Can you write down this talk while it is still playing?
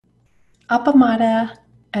Appamada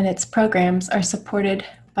and its programs are supported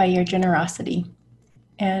by your generosity,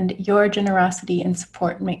 and your generosity and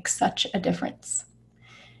support makes such a difference.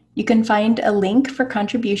 You can find a link for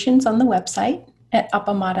contributions on the website at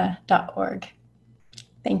appamada.org.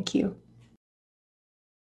 Thank you.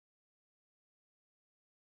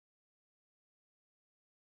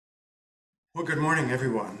 Well, good morning,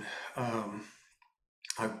 everyone.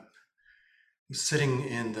 I was sitting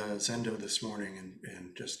in the Zendo this morning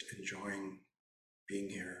and just enjoying being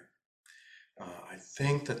here. I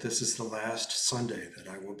think that this is the last Sunday that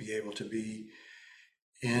I will be able to be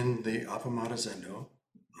in the Appamada Zendo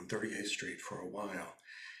on 38th Street for a while.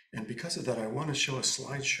 And because of that, I want to show a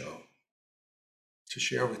slideshow to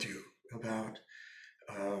share with you about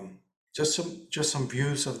just some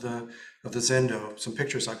views of the Zendo, some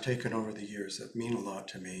pictures I've taken over the years that mean a lot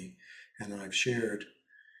to me and that I've shared.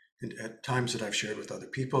 And at times that I've shared with other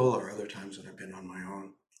people or other times that I've been on my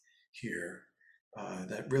own here,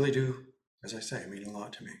 that really do, as I say, mean a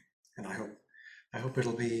lot to me. And I hope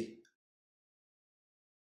it'll be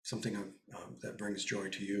something that brings joy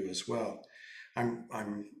to you as well. I'm,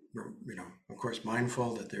 of course,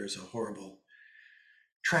 mindful that there's a horrible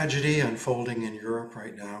tragedy unfolding in Europe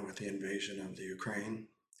right now with the invasion of the Ukraine,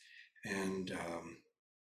 and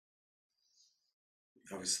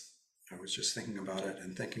I was just thinking about it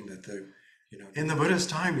and thinking that in the Buddha's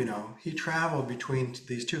time, he traveled between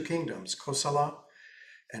these two kingdoms, Kosala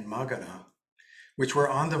and Magadha, which were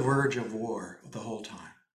on the verge of war the whole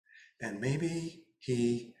time. And maybe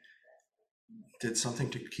he did something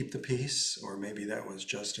to keep the peace, or maybe that was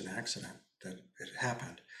just an accident that it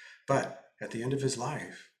happened. But at the end of his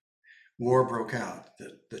life, war broke out.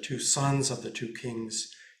 The two sons of the two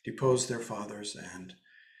kings deposed their fathers and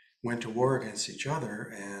went to war against each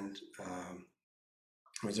other, and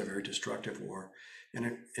it was a very destructive war.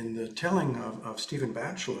 And in the telling of Stephen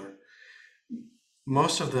Batchelor,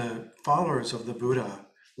 most of the followers of the Buddha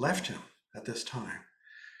left him at this time.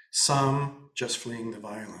 Some just fleeing the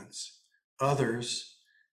violence, others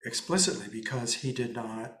explicitly because he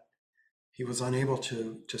was unable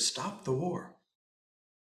to stop the war,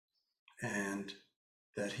 and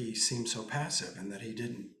that he seemed so passive and that he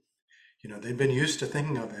didn't. They'd been used to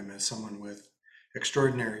thinking of him as someone with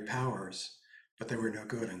extraordinary powers, but they were no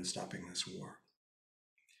good in stopping this war.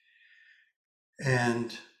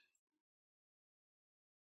 And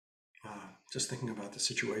just thinking about the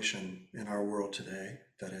situation in our world today,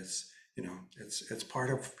 that is, it's part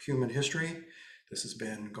of human history. This has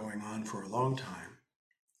been going on for a long time.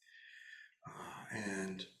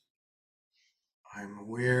 And I'm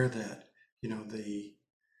aware that,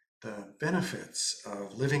 the benefits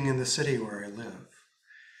of living in the city where I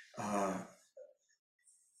live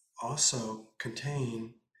also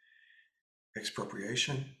contain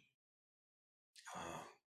expropriation,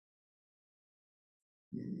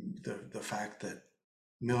 the fact that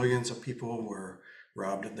millions of people were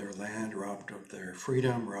robbed of their land, robbed of their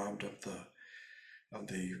freedom, robbed of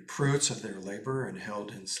the fruits of their labor and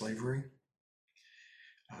held in slavery,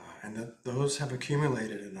 and that those have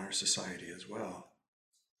accumulated in our society as well.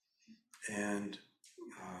 And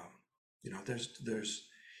there's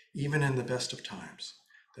even in the best of times,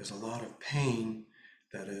 there's a lot of pain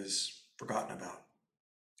that is forgotten about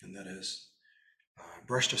and that is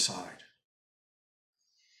brushed aside.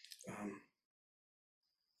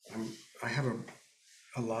 I have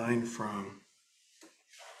a line from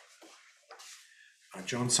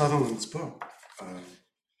Joan Sutherland's book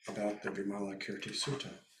about the Vimalakirti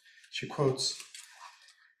Sutta. She quotes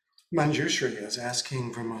Manjushri as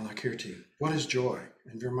asking Vimalakirti, "What is joy?"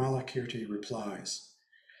 And Vimalakirti replies,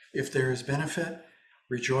 "If there is benefit,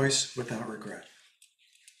 rejoice without regret."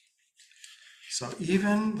 So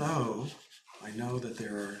even though I know that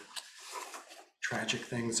there are tragic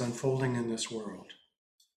things unfolding in this world,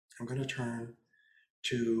 I'm going to turn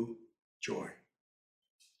to joy.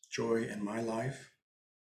 Joy in my life,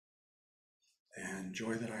 and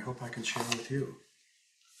joy that I hope I can share with you.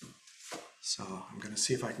 So I'm going to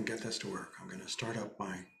see if I can get this to work. I'm going to start up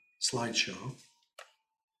my slideshow.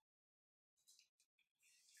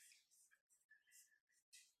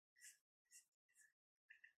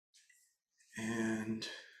 And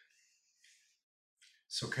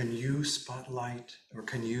so can you spotlight, or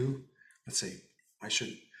can you, let's see, I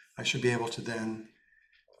should be able to then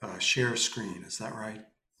share screen. Is that right,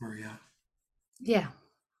 Maria? Yeah.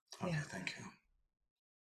 Okay, Yeah. thank you.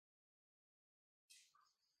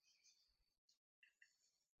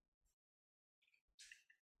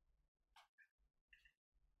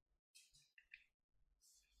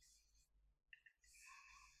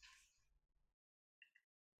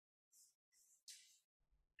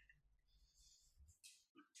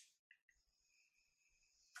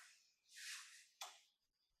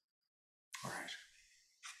 right.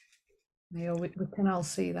 We can all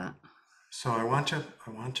see that. So I want to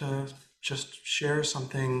just share some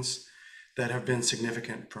things that have been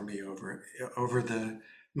significant for me over the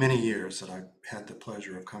many years that I've had the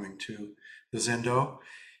pleasure of coming to the Zendo.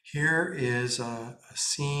 Here is a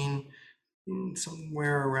scene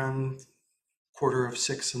somewhere around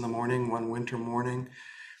 5:45 in the morning, one winter morning,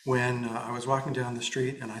 when I was walking down the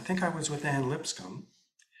street, and I think I was with Ann Lipscomb,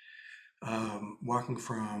 walking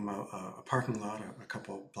from a parking lot a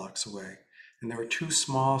couple blocks away, and there were two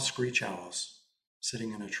small screech owls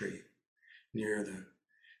sitting in a tree near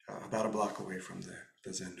about a block away from the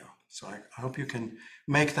Zendo. So I hope you can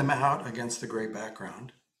make them out against the gray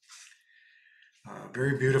background.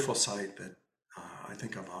 Very beautiful sight that I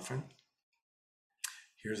think of often.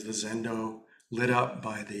 Here's the Zendo lit up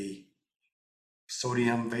by the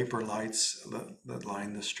sodium vapor lights that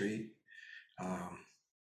line the street.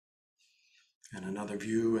 And another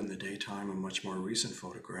view in the daytime, a much more recent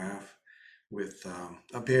photograph with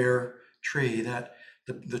a bare tree. That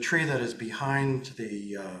the tree that is behind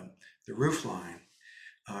the roof line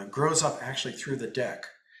grows up actually through the deck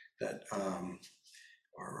that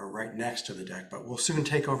or right next to the deck, but will soon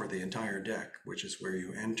take over the entire deck, which is where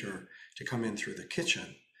you enter to come in through the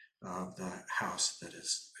kitchen of the house that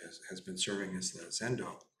has been serving as the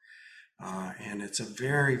Zendo. And it's a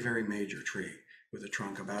very, very major tree with a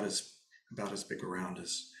trunk about as big around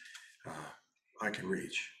as I can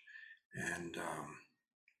reach. And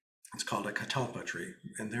it's called a catalpa tree.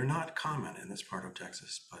 And they're not common in this part of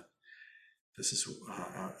Texas, but this is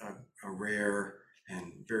a rare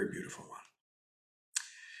and very beautiful one.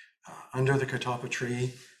 Under the catalpa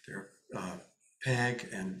tree, Peg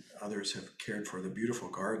and others have cared for the beautiful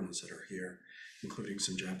gardens that are here, including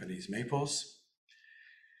some Japanese maples.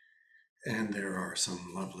 And there are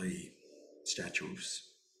some lovely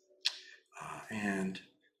statues. And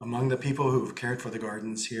among the people who've cared for the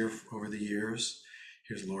gardens here over the years,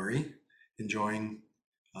 here's Lori enjoying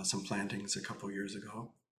some plantings a couple years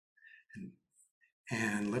ago.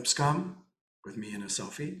 And Lipscomb with me in a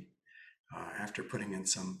selfie after putting in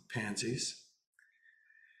some pansies.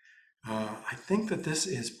 I think that this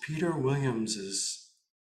is Peter Williams's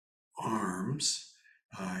arms.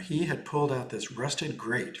 He had pulled out this rusted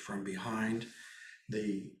grate from behind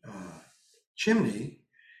the chimney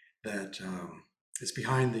that is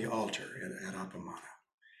behind the altar at Appamada.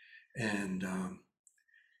 And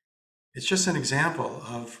it's just an example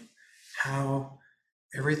of how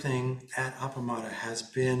everything at Appamada has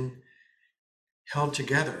been held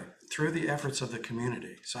together through the efforts of the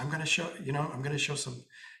community. So I'm going to show some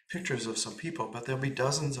pictures of some people, but there'll be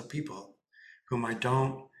dozens of people whom I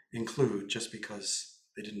don't include just because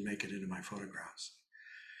they didn't make it into my photographs.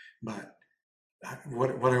 But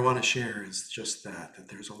what I want to share is just that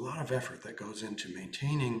there's a lot of effort that goes into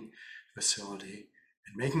maintaining the facility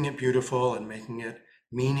and making it beautiful and making it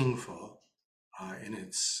meaningful in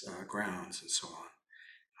its grounds and so on.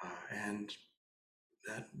 And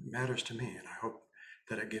that matters to me, and I hope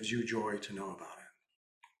that it gives you joy to know about it.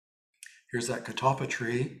 Here's that catalpa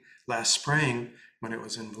tree last spring when it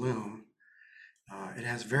was in bloom. It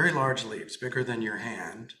has very large leaves, bigger than your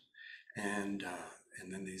hand, and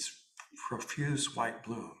then these profuse white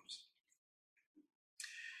blooms.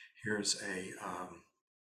 Here's a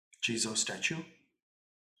Jizo statue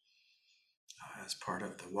as part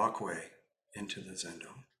of the walkway into the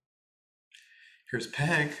Zendo. Here's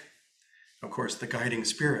Peg, of course, the guiding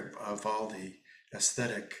spirit of all the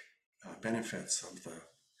aesthetic benefits of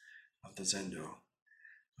the Zendo,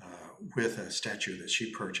 with a statue that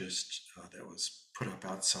she purchased that was put up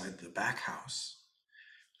outside the back house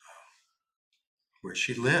where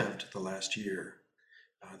she lived the last year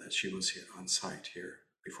that she was here on site here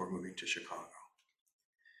before moving to Chicago.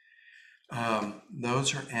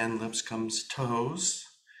 Those are Ann Lipscomb's toes,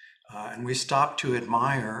 and we stopped to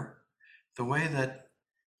admire the way that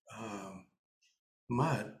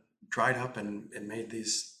mud dried up and made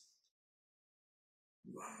these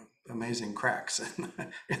amazing cracks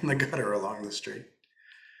in the gutter along the street.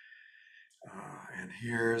 And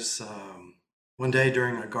here's one day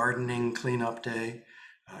during a gardening cleanup day,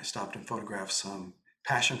 I stopped and photographed some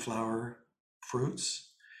passion flower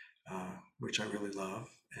fruits, which I really love.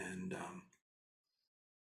 And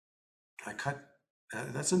I cut,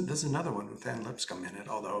 this is another one with Ann Lipscomb in it,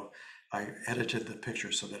 although I edited the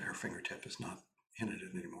picture so that her fingertip is not in it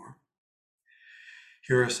anymore.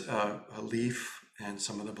 Here's a leaf and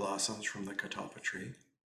some of the blossoms from the catalpa tree.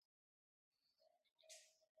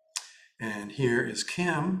 And here is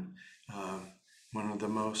Kim, one of the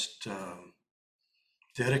most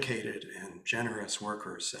dedicated and generous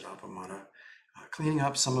workers at Appamada, cleaning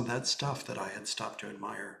up some of that stuff that I had stopped to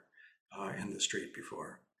admire in the street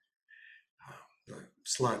before, the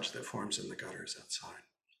sludge that forms in the gutters outside.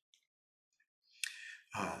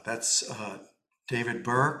 That's David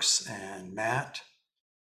Burks and Matt.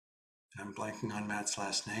 I'm blanking on Matt's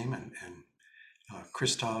last name, and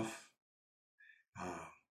Christoph,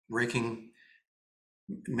 raking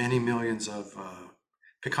many millions of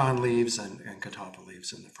pecan leaves and catawba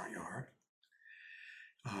leaves in the front yard.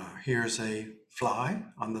 Here's a fly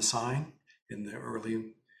on the sign in the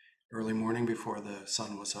early morning before the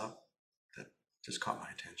sun was up that just caught my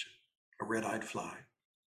attention, a red-eyed fly.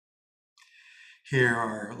 Here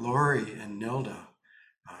are Lori and Nilda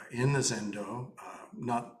in the Zendo.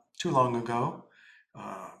 Not too long ago,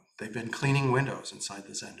 they've been cleaning windows inside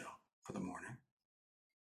the Zendo for the morning.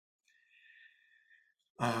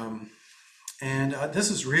 And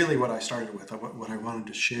this is really what I started with, what I wanted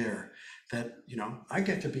to share, that, you know, I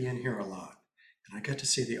get to be in here a lot, and I get to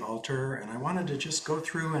see the altar, and I wanted to just go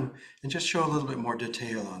through and just show a little bit more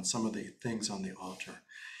detail on some of the things on the altar.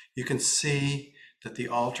 You can see that the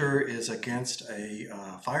altar is against a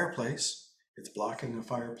fireplace. It's blocking the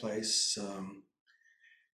fireplace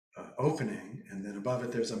opening, and then above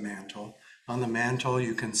it there's a mantle. On the mantle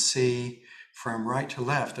you can see from right to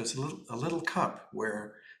left there's a little cup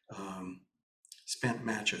where spent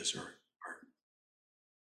matches are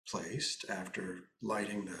placed after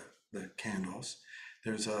lighting the candles.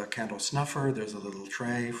 There's a candle snuffer, there's a little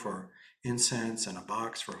tray for incense and a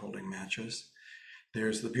box for holding matches.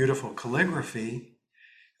 There's the beautiful calligraphy,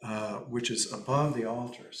 which is above the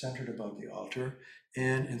altar, centered above the altar,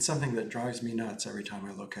 and something that drives me nuts every time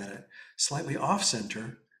I look at it, slightly off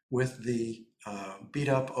center with the beat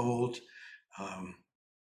up old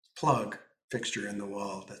plug fixture in the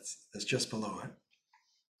wall that's just below it.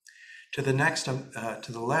 To the next,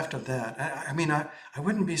 to the left of that, I mean, I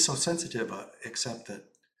wouldn't be so sensitive except that,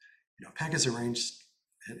 you know, Peg has arranged,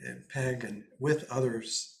 and Peg and with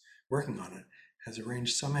others working on it, has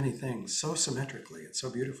arranged so many things so symmetrically and so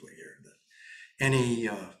beautifully here that any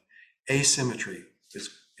asymmetry is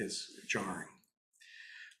jarring.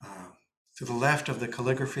 To the left of the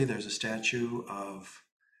calligraphy, there's a statue of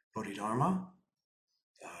Bodhidharma.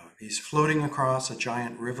 He's floating across a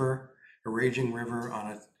giant river, a raging river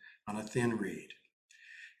on a thin reed.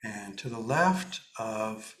 And to the left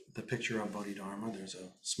of the picture of Bodhidharma, there's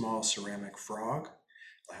a small ceramic frog.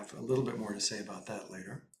 I'll have a little bit more to say about that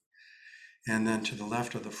later. And then to the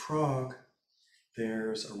left of the frog,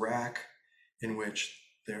 there's a rack in which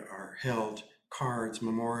there are held cards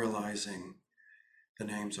memorializing the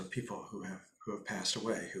names of people who have passed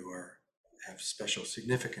away, who have special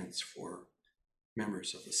significance for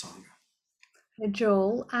members of the Sangha. Hey,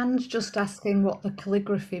 Joel, Anne's just asking what the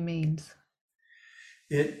calligraphy means.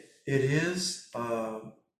 It is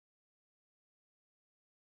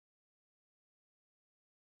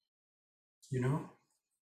you know,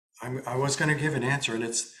 I was going to give an answer, and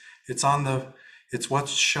it's what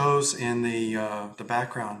shows in the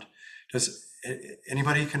background. Does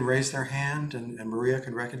anybody can raise their hand, and Maria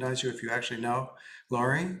can recognize you if you actually know.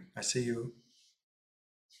 Laurie, I see you.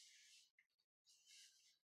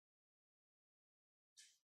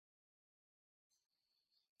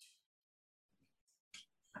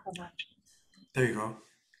 There you go.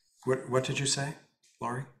 What did you say,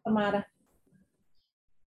 Laurie? Appamada.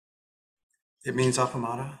 It means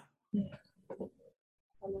appamada?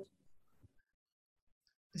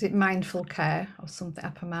 Is it mindful care or something?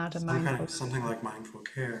 Appamada, mindful. Something like mindful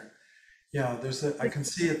care. Yeah, I can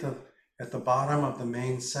see at the bottom of the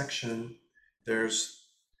main section, there's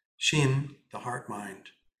Shin, the heart mind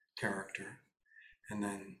character, and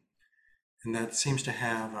that seems to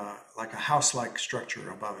have like a house-like structure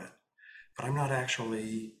above it. But I'm not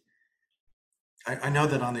actually. I know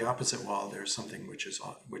that on the opposite wall there's something which is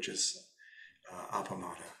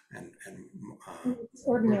appamada and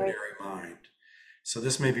ordinary mind. So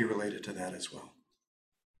this may be related to that as well.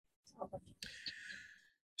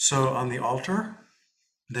 So on the altar,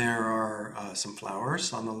 there are some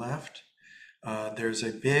flowers on the left. There's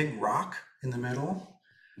a big rock in the middle.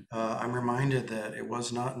 I'm reminded that it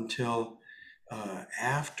was not until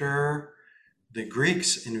after the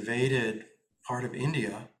Greeks invaded part of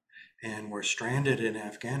India and were stranded in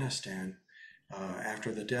Afghanistan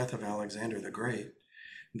after the death of Alexander the Great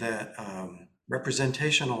that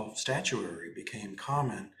representational statuary became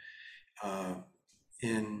common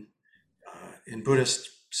in Buddhist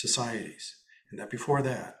societies, and that before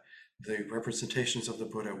that, the representations of the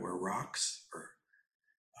Buddha were rocks or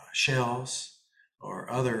shells or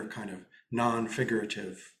other kind of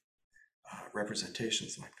non-figurative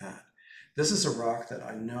representations like that. This is a rock that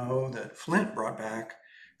I know that Flint brought back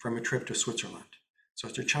from a trip to Switzerland. So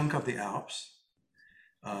it's a chunk of the Alps.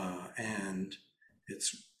 and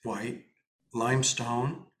it's white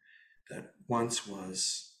limestone that once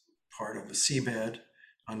was part of a seabed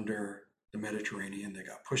under the Mediterranean that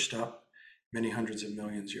got pushed up many hundreds of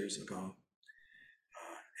millions of years ago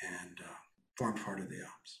and formed part of the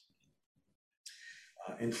Alps.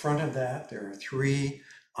 In front of that, there are 3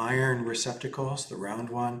 iron receptacles. The round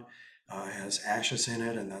one has ashes in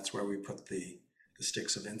it, and that's where we put the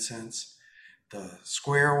sticks of incense. The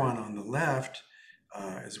square one on the left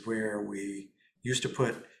is where we used to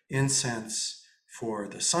put incense for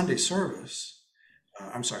the Sunday service.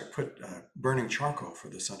 Put burning charcoal for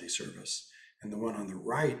the Sunday service. And the one on the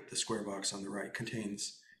right, the square box on the right,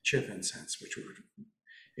 contains chip incense, which we would,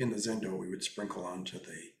 in the Zendo, we would sprinkle onto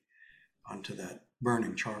that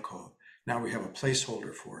burning charcoal. Now we have a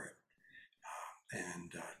placeholder for it,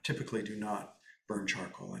 and typically do not burn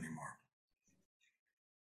charcoal anymore.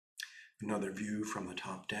 Another view from the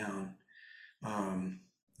top down.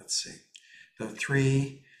 Let's see, the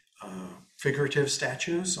 3 figurative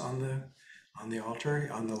statues on the altar.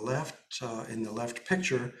 On the left, in the left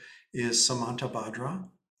picture, is Samantabhadra,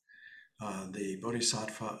 the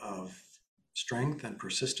Bodhisattva of strength and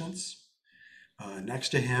persistence. Next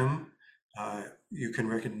to him, you can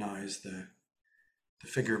recognize the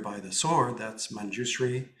figure by the sword. That's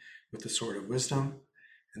Manjushri with the sword of wisdom.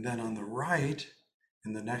 And then on the right,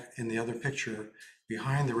 in the other picture,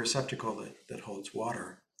 behind the receptacle that holds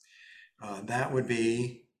water, that would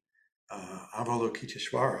be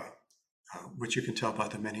Avalokiteshvara, which you can tell by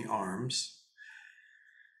the many arms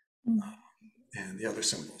and the other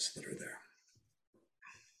symbols that are there.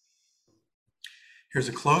 Here's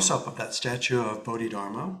a close-up of that statue of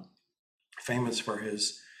Bodhidharma, famous for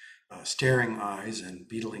his staring eyes and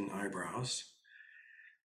beetling eyebrows.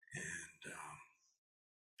 And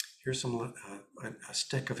here's a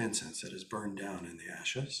stick of incense that is burned down in the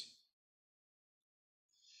ashes.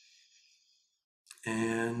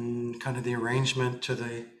 And kind of the arrangement to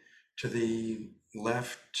the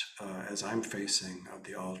left, as I'm facing, of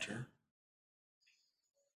the altar.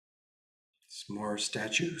 It's more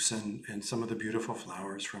statues and some of the beautiful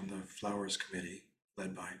flowers from the Flowers Committee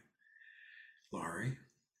led by Laurie.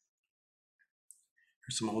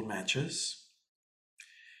 Here's some old matches.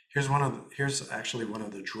 Here's actually one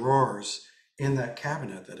of the drawers in that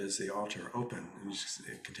cabinet that is the altar open. And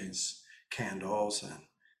it contains candles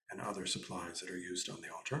and other supplies that are used on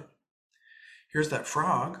the altar. Here's that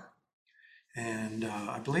frog. And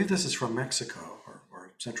I believe this is from Mexico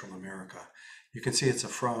or Central America. You can see it's a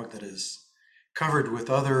frog that is covered with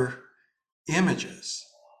other images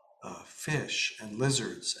of fish and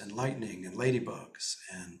lizards and lightning and ladybugs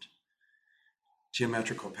and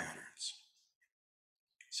geometrical patterns.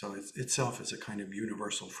 So it itself is a kind of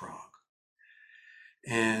universal frog.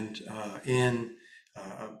 And in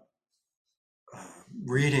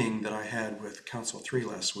reading that I had with Council 3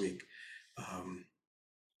 last week,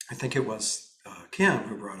 I think it was Kim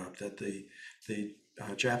who brought up that the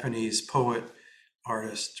Japanese poet,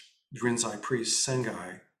 artist, Rinzai priest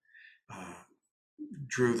Sengai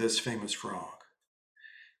drew this famous frog.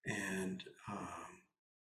 And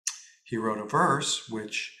he wrote a verse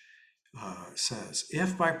which says,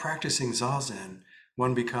 if by practicing Zazen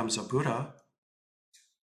one becomes a Buddha,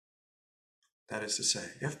 that is to say,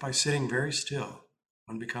 if by sitting very still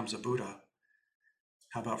one becomes a Buddha,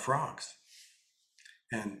 how about frogs?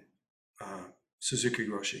 And Suzuki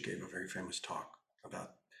Roshi gave a very famous talk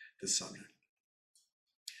about this subject.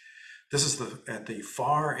 This is at the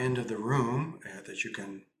far end of the room that you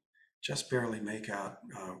can just barely make out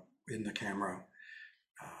in the camera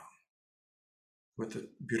with the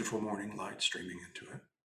beautiful morning light streaming into it.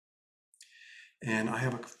 And I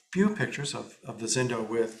have a few pictures of the Zendo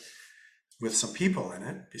with some people in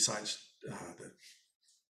it, besides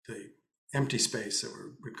the empty space that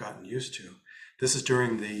we've gotten used to. This is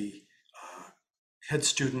during the head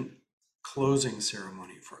student closing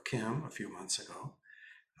ceremony for Kim a few months ago.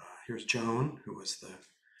 Here's Joan, who was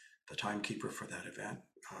the timekeeper for that event,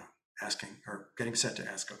 getting set to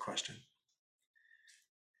ask a question.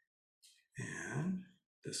 And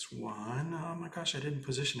this one, oh my gosh, I didn't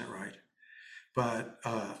position it right. But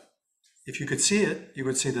if you could see it, you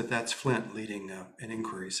would see that that's Flint leading an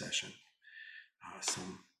inquiry session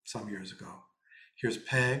some years ago. Here's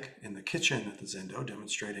Peg in the kitchen at the Zendo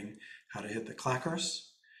demonstrating how to hit the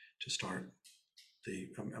clackers to start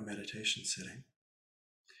a meditation sitting.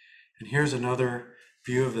 And here's another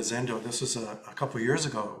view of the Zendo. This was a couple years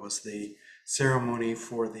ago. It was the ceremony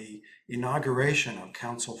for the inauguration of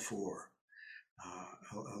Council 4.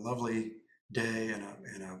 A lovely day and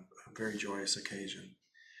a very joyous occasion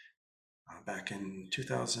back in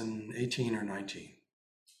 2018 or 19.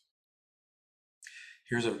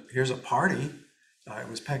 here's a party. It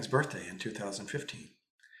was Peg's birthday in 2015,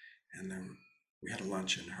 and then we had a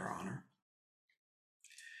lunch in her honor.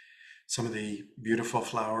 Some of the beautiful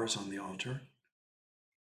flowers on the altar.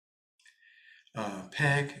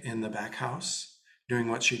 Peg in the back house doing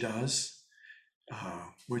what she does,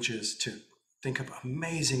 which is to think of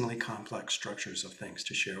amazingly complex structures of things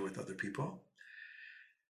to share with other people.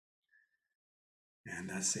 And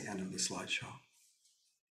that's the end of the slideshow.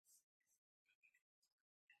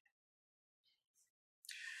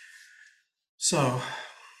 So,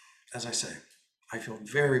 as I say, I feel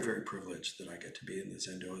very, very privileged that I get to be in the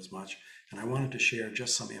Zendo as much. And I wanted to share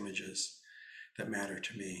just some images that matter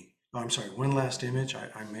to me. Oh, I'm sorry, one last image.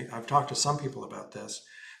 I've talked to some people about this,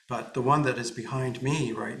 but the one that is behind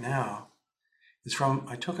me right now is from,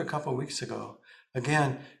 I took a couple weeks ago.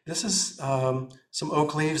 Again, this is some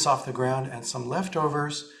oak leaves off the ground and some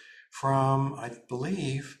leftovers from, I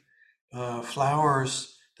believe,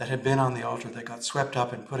 flowers that had been on the altar that got swept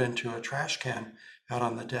up and put into a trash can out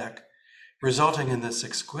on the deck, resulting in this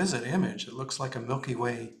exquisite image. It looks like a Milky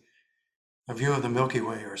Way, a view of the Milky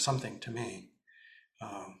Way or something to me.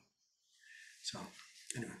 So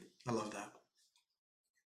anyway, I love that.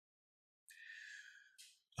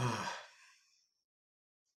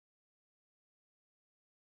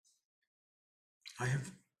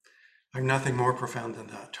 I'm nothing more profound than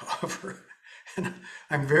that to offer. And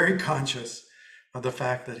I'm very conscious of the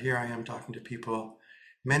fact that here I am talking to people,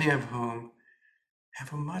 many of whom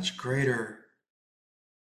have a much greater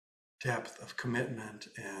depth of commitment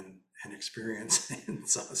and experience in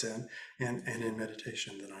Zazen and in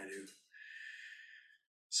meditation than I do.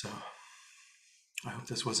 So I hope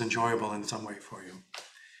this was enjoyable in some way for you.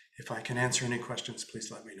 If I can answer any questions, please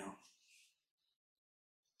let me know.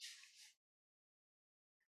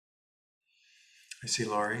 I see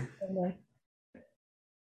Laurie.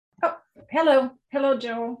 Oh, hello,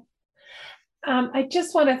 Joel. I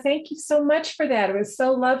just want to thank you so much for that. It was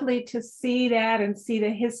so lovely to see that and see the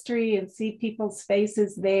history and see people's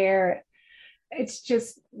faces there. It's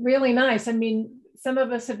just really nice. I mean, some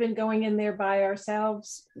of us have been going in there by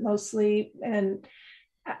ourselves mostly, and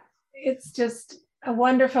it's just a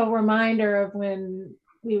wonderful reminder of when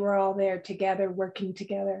we were all there together, working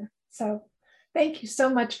together. So thank you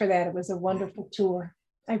so much for that. It was a wonderful tour.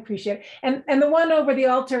 I appreciate it. And the one over the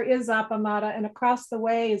altar is Appamada, and across the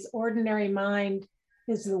way is Ordinary Mind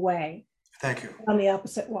is the Way. Thank you. On the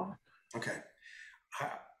opposite wall. Okay.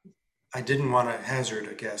 I didn't want to hazard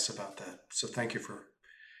a guess about that. So thank you for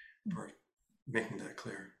making that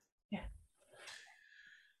clear. Yeah.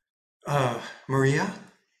 Maria?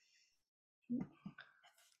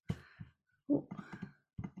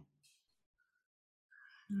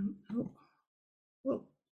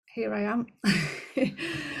 Here I am.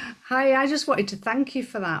 Hi, I just wanted to thank you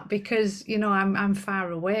for that because, you know, I'm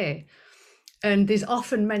far away. And there's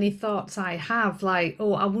often many thoughts I have like,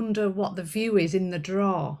 oh, I wonder what the view is in the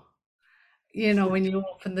drawer. You know, when you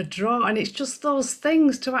open the drawer, and it's just those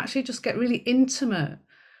things to actually just get really intimate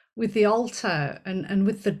with the altar and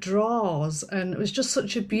with the drawers. And it was just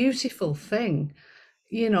such a beautiful thing,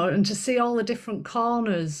 you know, and to see all the different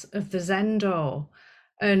corners of the Zendo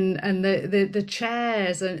and the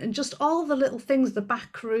chairs and just all the little things, the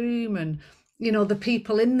back room and, you know, the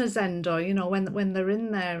people in the Zendo, you know, when they're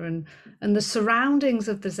in there and the surroundings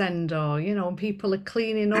of the Zendo, you know, and people are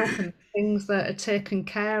cleaning up and things that are taken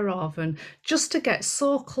care of, and just to get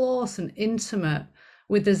so close and intimate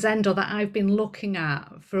with the Zendo that I've been looking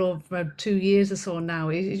at for over 2 years or so now,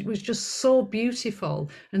 it was just so beautiful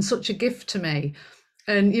and such a gift to me.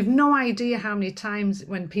 And you've no idea how many times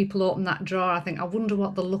when people open that drawer, I think, I wonder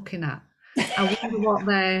what they're looking at. I wonder what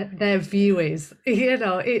their view is. You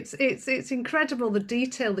know, it's incredible the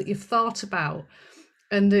detail that you've thought about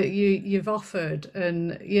and that you've offered,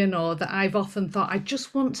 and you know that I've often thought I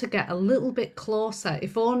just want to get a little bit closer.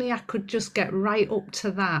 If only I could just get right up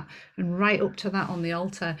to that and right up to that on the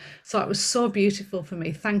altar. So it was so beautiful for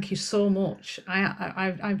me. Thank you so much.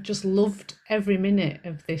 I've just loved every minute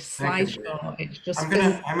of this slideshow. It's just I'm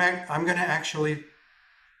gonna actually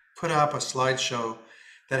put up a slideshow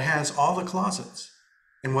that has all the closets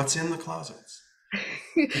and what's in the closets,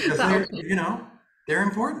 because they're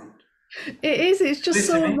important. It is. It's just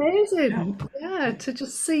so amazing. Yeah, to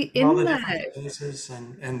just see in all the there. different spaces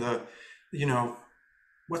and the, you know,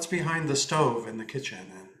 what's behind the stove in the kitchen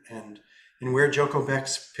and where Joko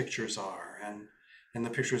Beck's pictures are and the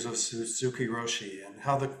pictures of Suzuki Roshi and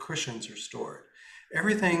how the cushions are stored.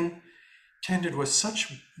 Everything tended with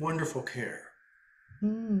such wonderful care.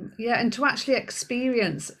 Yeah, and to actually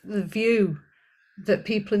experience the view that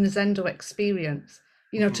people in the Zendo experience,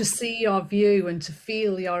 you know, to see your view and to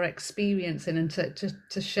feel your experiencing and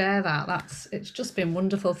to share that. It's just been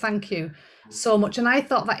wonderful. Thank you so much. And I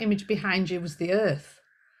thought that image behind you was the earth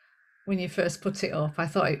when you first put it up. I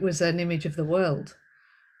thought it was an image of the world.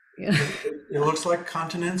 Yeah. It looks like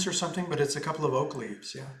continents or something, but it's a couple of oak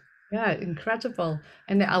leaves. Yeah. Yeah, incredible.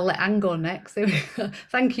 And I'll let Anne go next.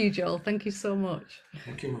 Thank you, Joel. Thank you so much.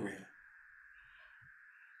 Thank you, Maria.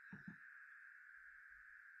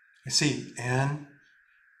 I see Anne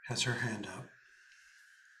has her hand up.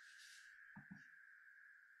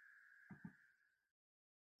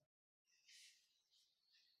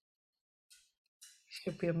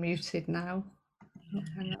 Should be unmuted now.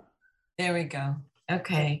 There we go.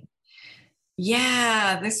 Okay.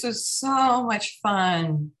 Yeah, this was so much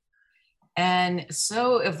fun and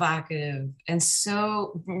so evocative, and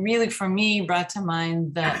so really for me brought to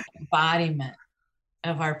mind the embodiment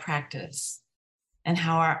of our practice and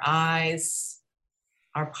how our eyes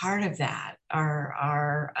are part of that,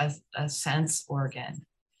 are a sense organ,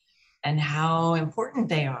 and how important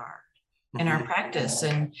they are in our practice,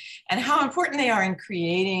 and how important they are in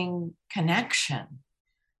creating connection,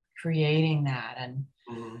 creating that, and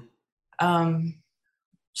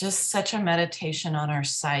just such a meditation on our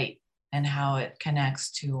sight and how it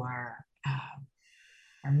connects to our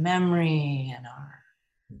memory and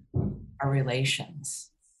our relations.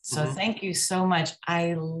 So thank you so much.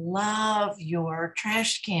 I love your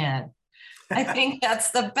trash can. I think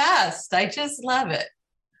that's the best. I just love it.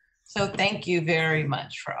 So thank you very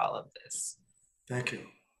much for all of this. Thank you.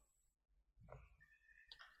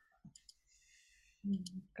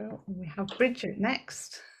 We have Bridget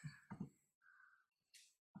next.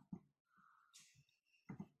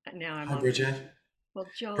 Now I'm Hi, on. Bridget. Well,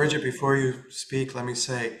 Joel. Bridget, before you speak, let me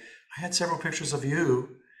say, I had several pictures of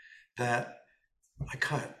you that I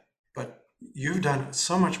cut, but you've done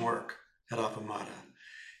so much work at Appamada.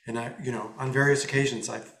 And I, on various occasions,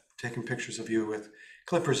 I've taken pictures of you with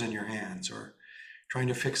clippers in your hands or trying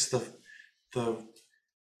to fix the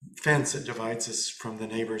fence that divides us from the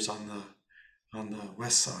neighbors on the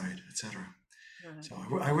west side, etc. Right. So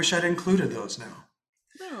I wish I'd included those now.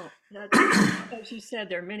 Well, as you said,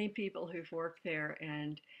 there are many people who've worked there,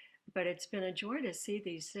 but it's been a joy to see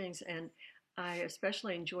these things. And I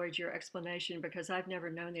especially enjoyed your explanation because I've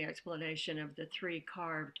never known the explanation of the 3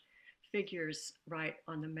 carved figures right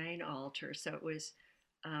on the main altar. So it was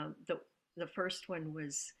the first one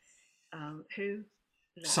was who?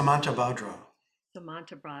 Samantabhadra.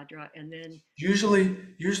 Samantabhadra, and then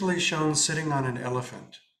usually shown sitting on an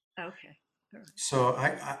elephant. Okay. So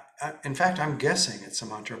I in fact, I'm guessing it's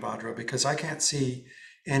Samantabhadra because I can't see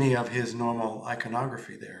any of his normal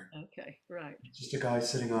iconography there. Okay, right. Just a guy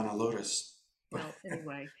sitting on a lotus. Well,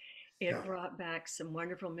 anyway, it brought back some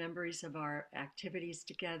wonderful memories of our activities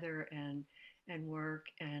together and work,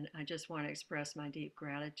 and I just want to express my deep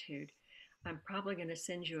gratitude. I'm probably going to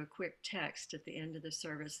send you a quick text at the end of the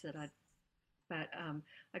service but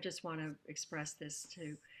I just want to express this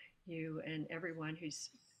to you and everyone who's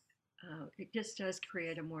it just does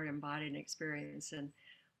create a more embodied experience in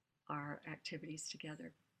our activities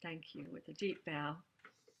together. Thank you, with a deep bow.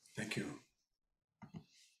 Thank you.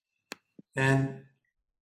 And,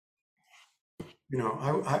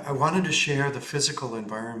 I wanted to share the physical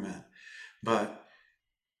environment, but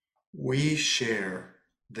we share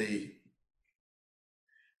the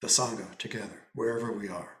Sangha together, wherever we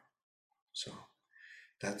are. So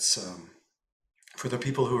that's for the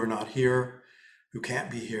people who are not here, who can't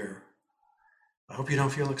be here. I hope you don't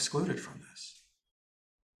feel excluded from this.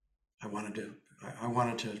 I wanted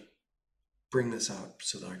to bring this out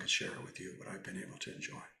so that I could share it with you, what I've been able to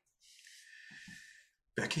enjoy.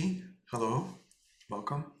 Becky, hello,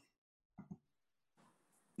 welcome.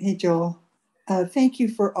 Hey, Joel. Thank you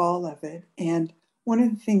for all of it. And one of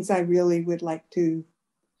the things I really would like to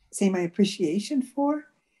say my appreciation for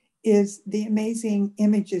is the amazing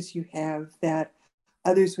images you have that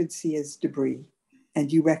others would see as debris,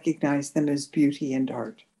 and you recognize them as beauty and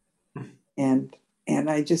art. And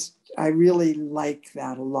I really like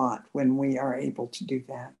that a lot when we are able to do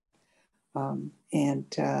that.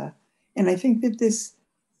 And I think that this,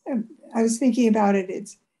 I was thinking about it,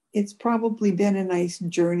 it's probably been a nice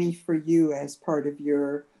journey for you as part of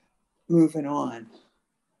your moving on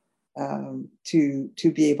to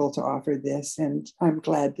be able to offer this. And I'm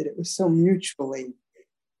glad that it was so mutually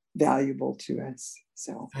valuable to us.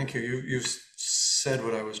 So thank you. You've said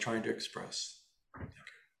what I was trying to express.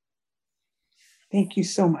 Thank you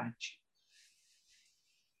so much.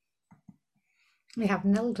 We have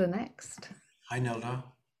Nelda next. Hi, Nelda.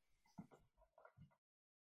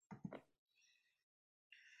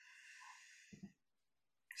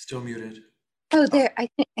 Still muted. Oh, there, I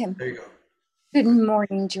think. There you go. Good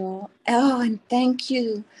morning, Joel. Oh, and thank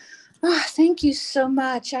you. Oh, thank you so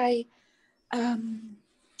much. You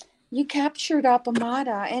captured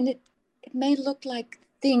Appamada, and it may look like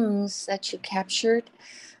things that you captured,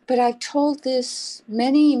 but I've told this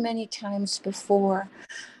many, many times before.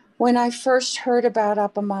 When I first heard about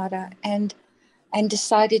Appamada and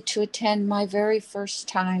decided to attend my very first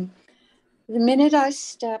time, the minute I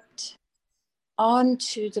stepped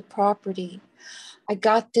onto the property, I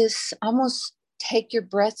got this almost take your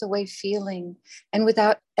breath away feeling. And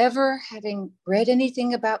without ever having read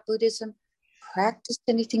anything about Buddhism, practiced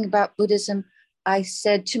anything about Buddhism, I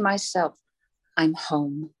said to myself, I'm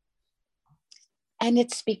home. And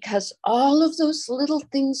it's because all of those little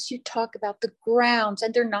things you talk about, the grounds,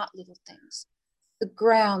 and they're not little things, the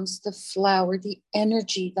grounds, the flower, the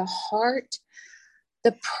energy, the heart,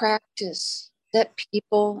 the practice that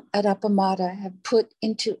people at Appamada have put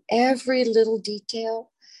into every little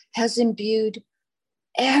detail has imbued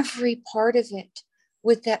every part of it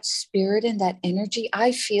with that spirit and that energy.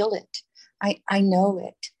 I feel it. I know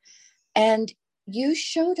it. And you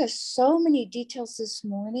showed us so many details this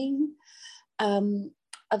morning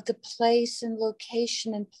of the place and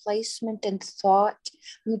location and placement and thought.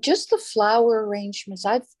 I mean, just the flower arrangements.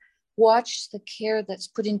 I've watched the care that's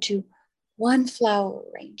put into one flower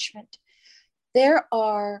arrangement. There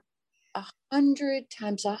are 100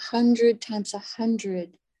 times 100 times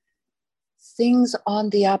 100 things on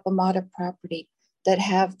the Appamada property that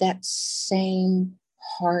have that same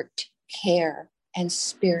heart, care, and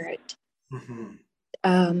spirit.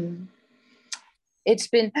 Mm-hmm. It's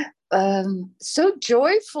been so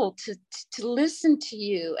joyful to listen to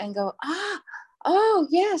you and go, oh,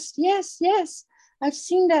 yes, yes, yes. I've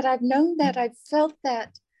seen that. I've known that. I've felt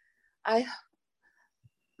that.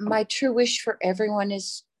 My true wish for everyone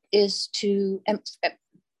is to,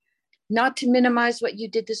 not to minimize what you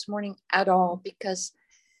did this morning at all, because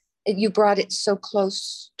you brought it so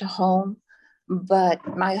close to home.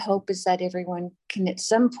 But my hope is that everyone can at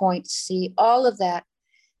some point see all of that,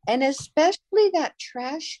 and especially that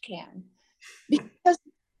trash can, because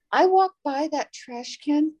I walk by that trash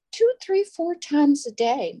can 2, 3, 4 times a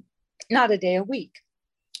day, not a day, a week,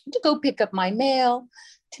 to go pick up my mail,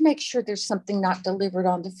 to make sure there's something not delivered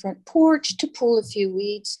on the front porch, to pull a few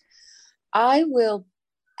weeds. I will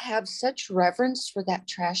have such reverence for that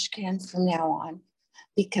trash can from now on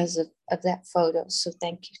because of that photo. So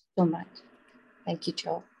thank you so much. Thank you,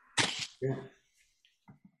 Joel. Yeah.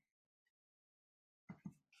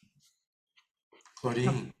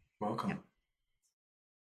 Claudine, welcome.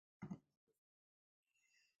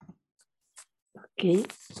 Okay.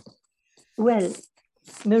 Well,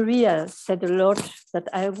 Maria said a lot that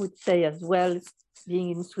I would say as well, being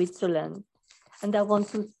in Switzerland. And I want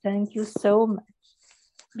to thank you so much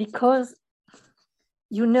because,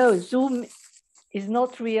 you know, Zoom is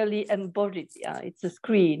not really embodied. Yeah, it's a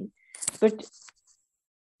screen. But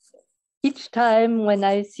each time when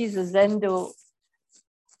I see the Zendo,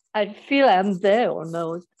 I feel I'm there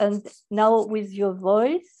almost. And now with your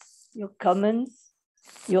voice, your comments,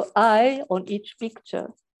 your eye on each picture,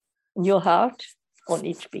 and your heart on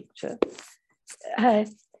each picture, I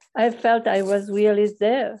felt I was really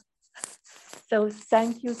there. So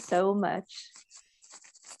thank you so much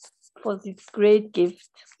for this great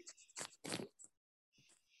gift.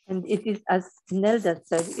 And it is, as Nelda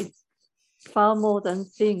said, it's far more than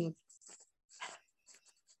things.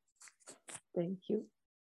 Thank you.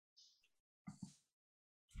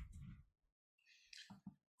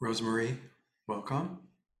 Rosemarie, welcome.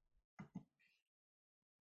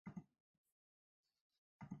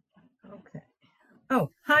 Okay.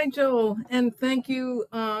 Oh, hi, Joel, and thank you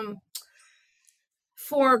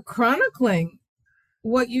for chronicling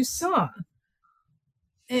what you saw.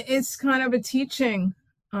 It's kind of a teaching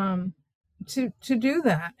to do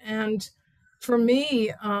that, and for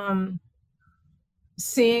me,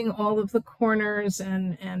 seeing all of the corners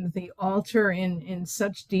and the altar in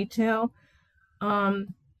such detail.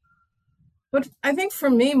 But I think for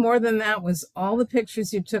me, more than that was all the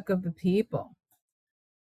pictures you took of the people.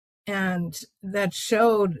 And that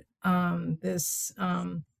showed this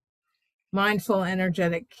mindful,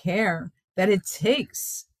 energetic care that it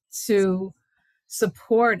takes to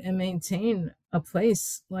support and maintain a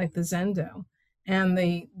place like the Zendo and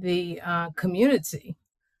the community.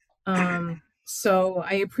 So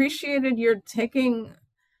I appreciated your taking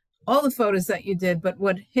all the photos that you did, but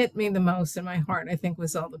what hit me the most in my heart, I think,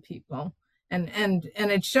 was all the people. And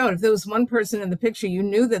it showed. If there was one person in the picture, you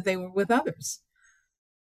knew that they were with others.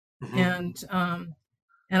 Mm-hmm.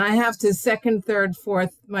 And I have to second, third,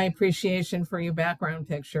 fourth my appreciation for your background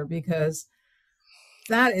picture, because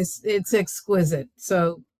it's exquisite.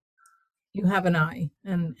 So you have an eye,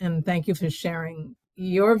 and thank you for sharing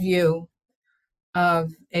your view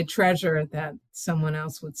of a treasure that someone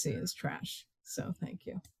else would see as trash. So thank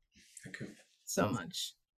you. Thank you so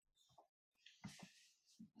much.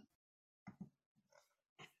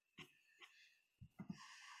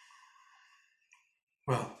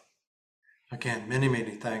 Well, again, many,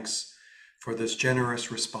 many thanks for this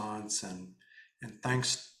generous response, and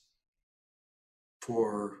thanks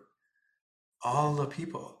for all the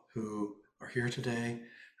people who are here today,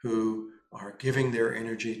 who are giving their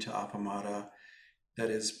energy to Appamada, that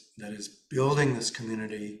is building this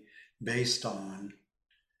community based on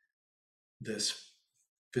this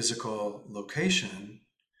physical location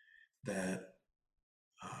that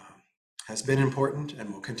has been important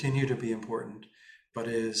and will continue to be important, but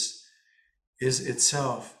is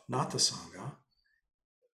itself not the Sangha.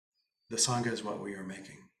 The Sangha is what we are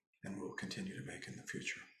making and will continue to make in the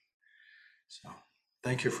future. So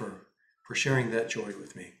thank you for sharing that joy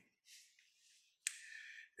with me.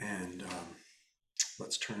 And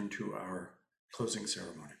let's turn to our closing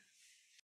ceremony.